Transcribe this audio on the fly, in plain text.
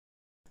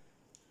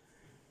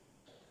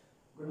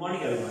Good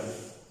morning everyone.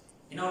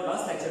 In our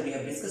last lecture we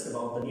have discussed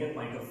about the near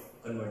point of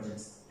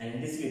convergence, and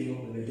in this video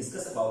we will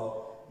discuss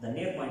about the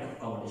near point of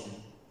accommodation,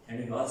 and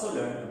we will also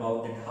learn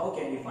about that how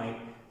can we find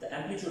the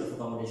amplitude of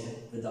accommodation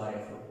with the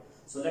RAF rule.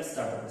 So let's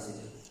start the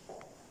procedure.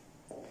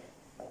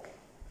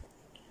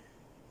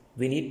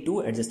 We need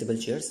two adjustable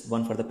chairs,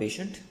 one for the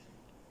patient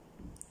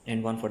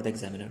and one for the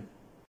examiner,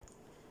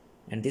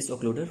 and this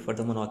occluder for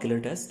the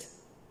monocular test,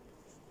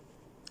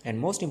 and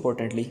most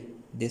importantly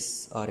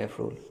this RAF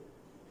rule.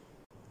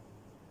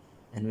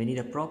 And we need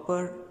a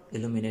proper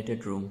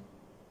illuminated room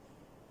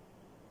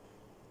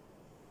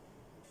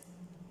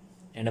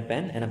and a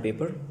pen and a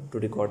paper to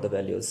record the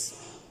values.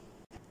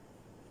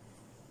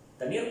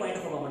 The near point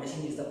of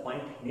accommodation is the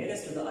point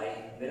nearest to the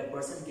eye where a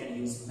person can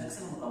use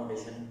maximum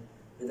accommodation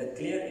with a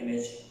clear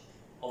image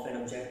of an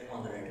object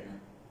on the retina.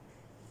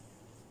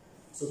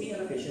 So we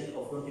have a patient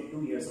of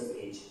 22 years of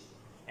age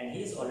and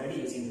he is already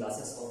using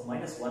glasses of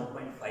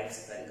 -1.5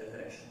 spherical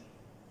correction,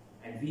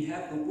 and we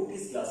have to put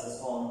his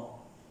glasses on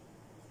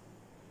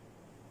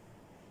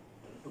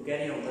to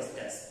carry out this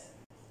test.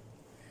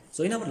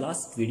 So in our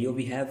last video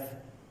we have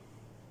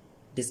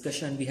a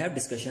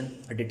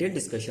detailed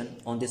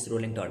discussion on this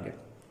rolling target,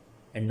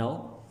 and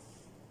now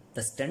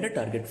the standard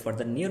target for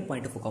the near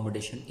point of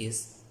accommodation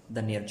is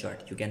the near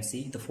chart. You can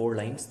see the four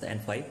lines, the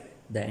N5,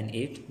 the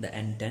N8, the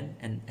N10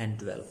 and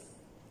N12,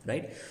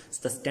 right?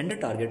 So the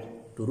standard target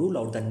to rule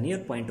out the near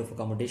point of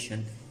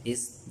accommodation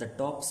is the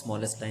top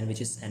smallest line,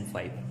 which is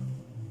N5.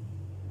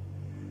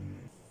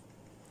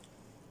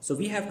 So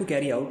we have to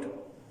carry out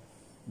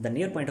the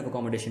near point of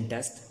accommodation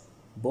test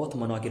both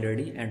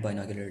monocularly and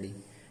binocularly,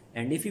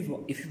 and if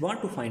you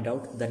want to find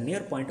out the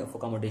near point of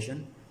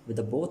accommodation with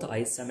the both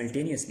eyes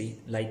simultaneously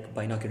like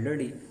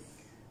binocularly,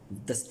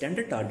 the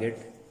standard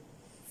target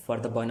for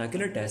the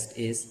binocular test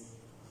is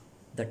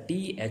the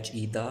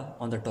THE, the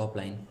on the top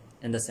line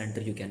in the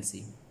center you can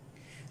see.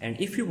 And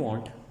if you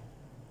want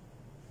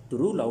to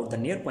rule out the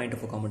near point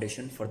of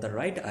accommodation for the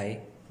right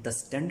eye, the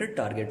standard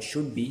target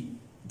should be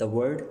the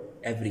word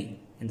every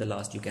in the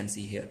last you can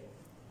see here.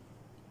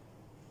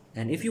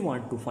 And if you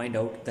want to find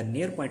out the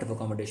near point of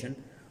accommodation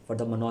for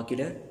the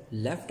monocular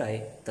left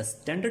eye, the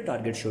standard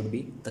target should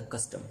be the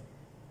custom,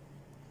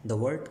 the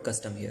word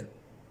custom here.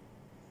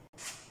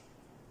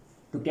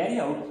 To carry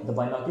out the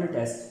binocular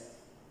test,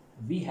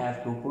 we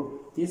have to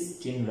put this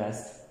cheek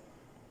rest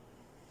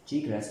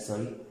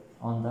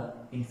on the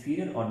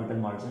inferior orbital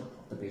margin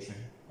of the patient,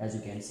 as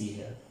you can see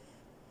here.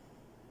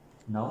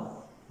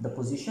 Now the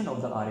position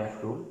of the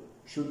RAF rule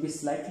should be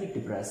slightly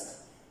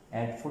depressed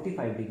at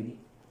 45 degree.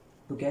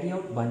 To carry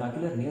out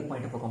binocular near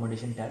point of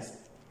accommodation test,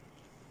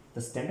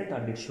 the standard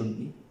target should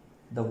be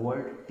the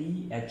word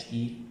THE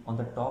on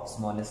the top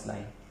smallest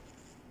line.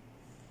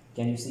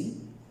 Can you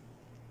see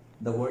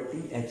the word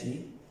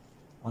THE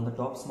on the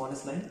top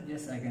smallest line?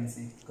 Yes, I can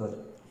see.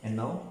 Good. And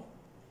now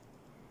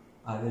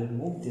I will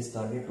move this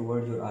target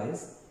toward your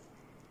eyes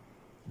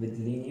with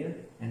linear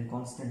and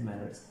constant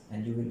manners,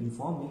 and you will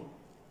inform me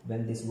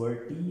when this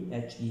word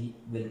THE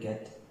will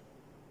get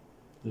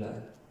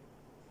blurred.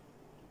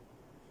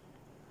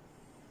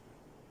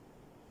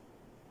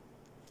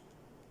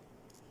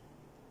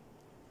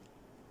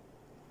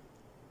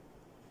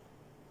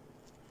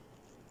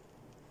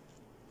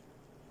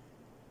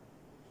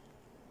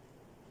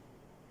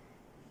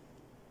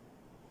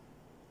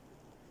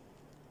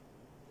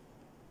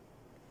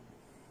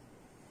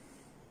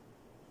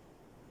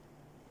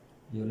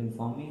 You will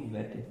inform me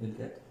when it will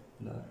get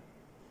blurred.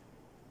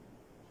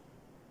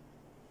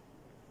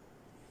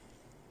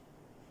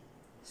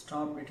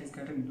 Stop, it is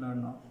getting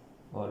blurred now.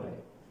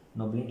 Alright.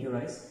 Now blink your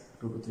eyes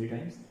 2 to 3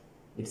 times.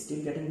 It's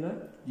still getting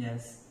blurred?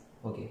 Yes.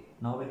 Okay.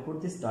 Now we'll put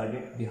this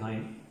target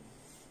behind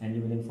and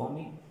you will inform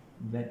me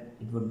when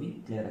it would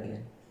be clear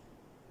again.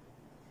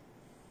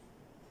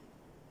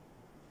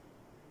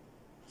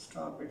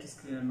 Stop, it is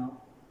clear now.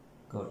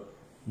 Good.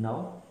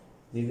 Now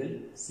we will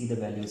see the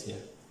values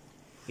here.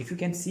 If you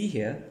can see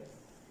here,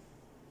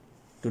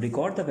 to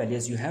record the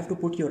values you have to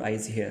put your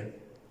eyes here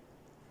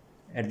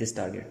at this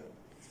target,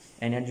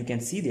 and as you can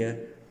see there,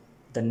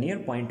 the near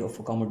point of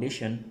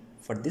accommodation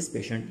for this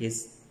patient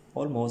is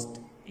almost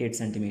 8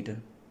 centimeter,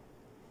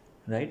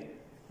 right?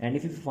 And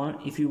if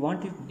you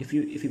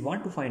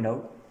want to find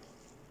out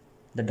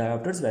the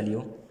diopter's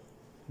value,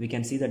 we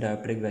can see the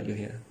dioptric value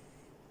here,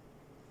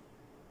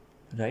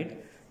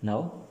 right?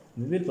 Now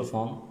we will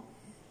perform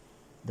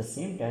the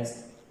same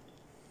test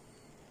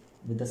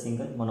with the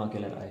single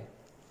monocular eye.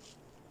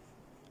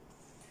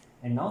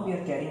 And now we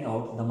are carrying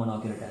out the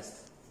monocular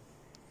test.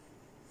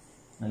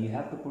 Now you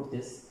have to put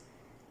this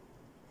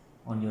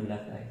on your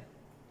left eye.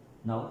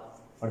 Now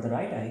for the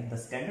right eye, the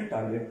standard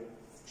target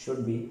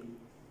should be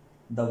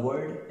the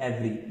word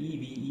every,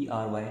 EVERY,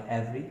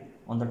 every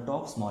on the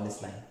top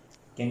smallest line.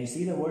 Can you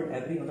see the word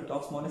every on the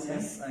top smallest line?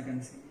 Yes, I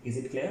can see. Is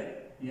it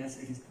clear?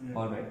 Yes, it is clear.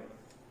 Alright.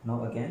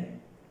 Now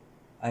again,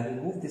 I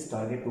will move this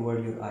target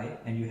toward your eye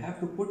and you have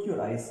to put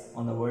your eyes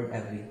on the word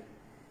every,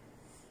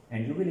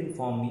 and you will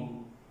inform me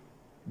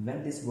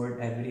when this word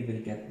every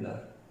will get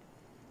blurred.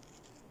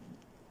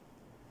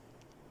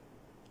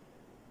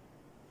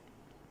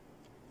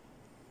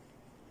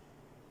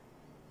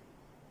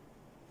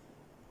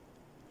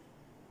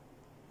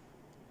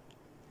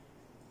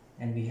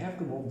 and we have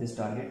to move this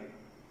target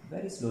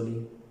very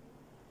slowly,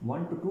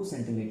 1 to 2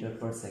 centimeter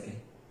per second.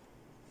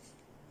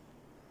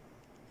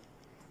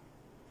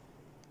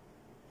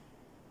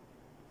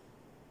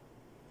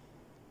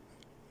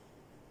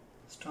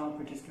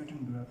 Stop, it is getting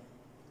blur.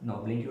 Now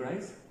blink your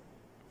eyes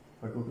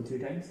for 2 to 3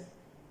 times.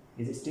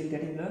 Is it still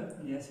getting blur?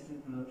 Yes, it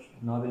is blur.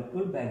 Now I will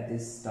pull back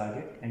this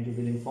target and you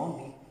will inform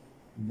me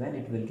when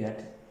it will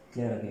get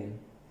clear again.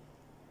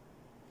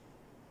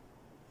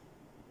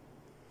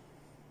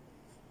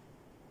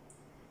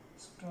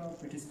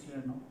 Stop, it is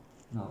clear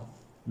now.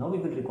 Now we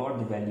will record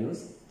the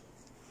values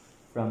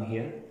from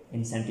here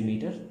in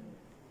centimeter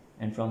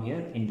and from here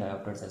in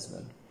diopters as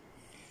well.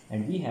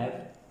 And we have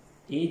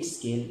age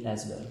scale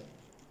as well.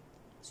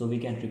 So we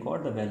can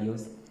record the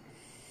values.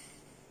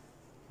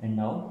 And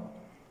now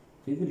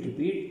we will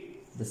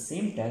repeat the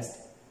same test,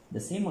 the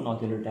same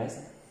monocular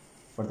test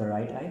for the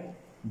right eye,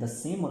 the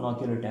same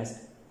monocular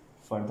test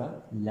for the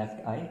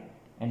left eye,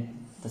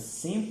 and the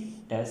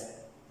same test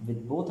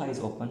with both eyes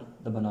open,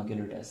 the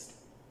binocular test.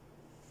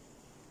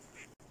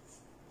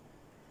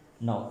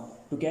 Now,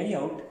 to carry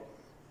out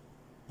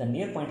the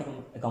near point of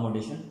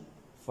accommodation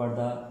for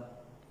the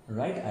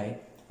right eye,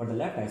 for the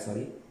left eye,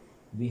 sorry,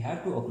 we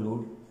have to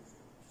occlude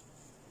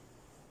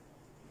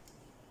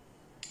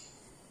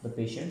the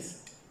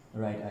patient's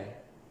right eye.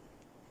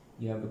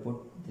 You have to put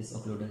this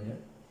occluder here.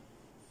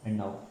 And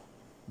now,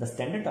 the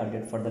standard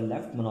target for the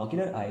left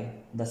monocular eye,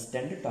 the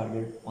standard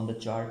target on the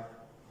chart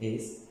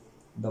is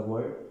the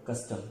word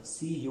custom,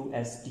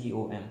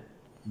 C-U-S-T-O-M.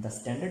 The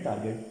standard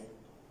target,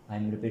 I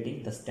am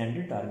repeating, the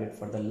standard target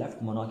for the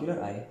left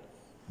monocular eye,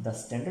 the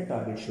standard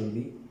target should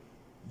be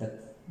the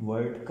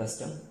word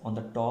custom on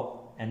the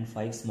top and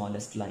 5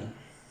 smallest line.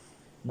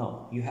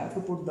 Now, you have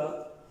to put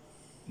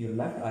your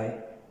left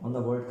eye on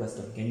the word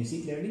custom. Can you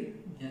see clearly?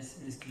 Yes,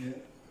 it is clear.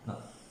 Now,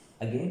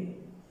 again,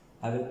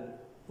 I will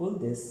pull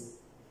this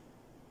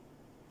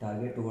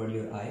target toward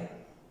your eye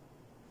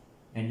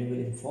and you will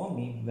inform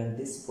me when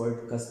this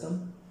word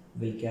custom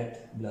will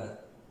get blur.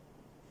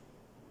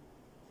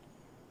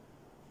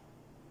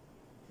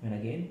 And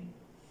again,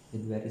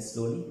 with very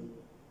slowly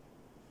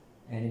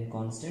and in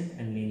constant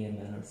and linear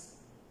manners.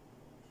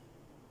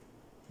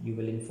 You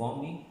will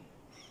inform me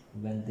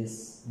when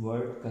this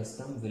word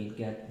custom will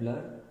get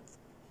blur.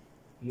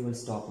 You will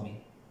stop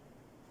me.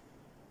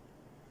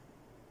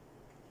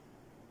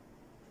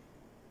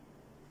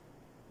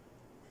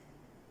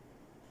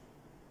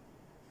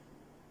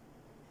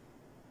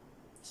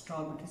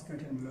 Stop, it is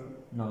getting blur.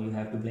 Now you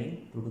have to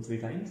blink 2 to 3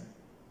 times.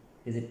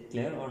 Is it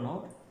clear or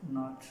not?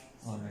 Not.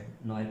 Alright.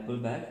 Now I'll pull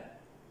back.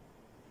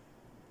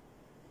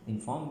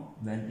 Inform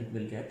when it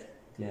will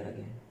get clear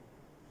again.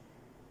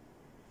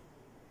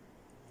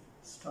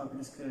 Stop, it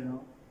is clear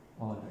now.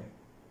 Alright.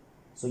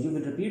 So you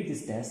will repeat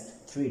this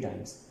test 3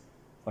 times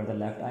for the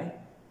left eye,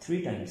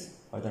 3 times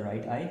for the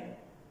right eye,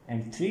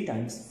 and 3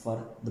 times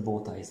for the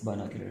both eyes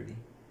binocularly.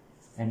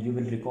 And you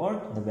will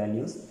record the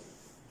values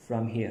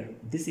from here.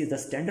 This is the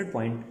standard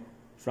point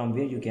from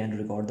where you can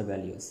record the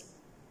values.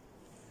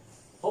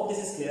 Hope this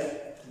is clear.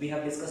 We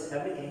have discussed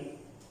everything,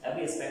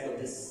 every aspect of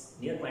this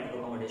near point of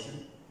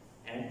accommodation,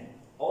 and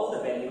all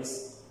the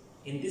values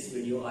in this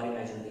video are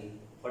imaginary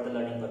for the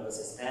learning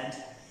purposes. And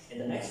in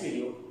the next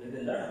video, we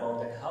will learn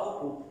about that how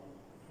to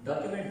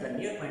document the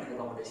near point of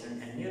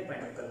accommodation and near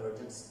point of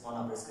convergence on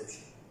our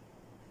prescription.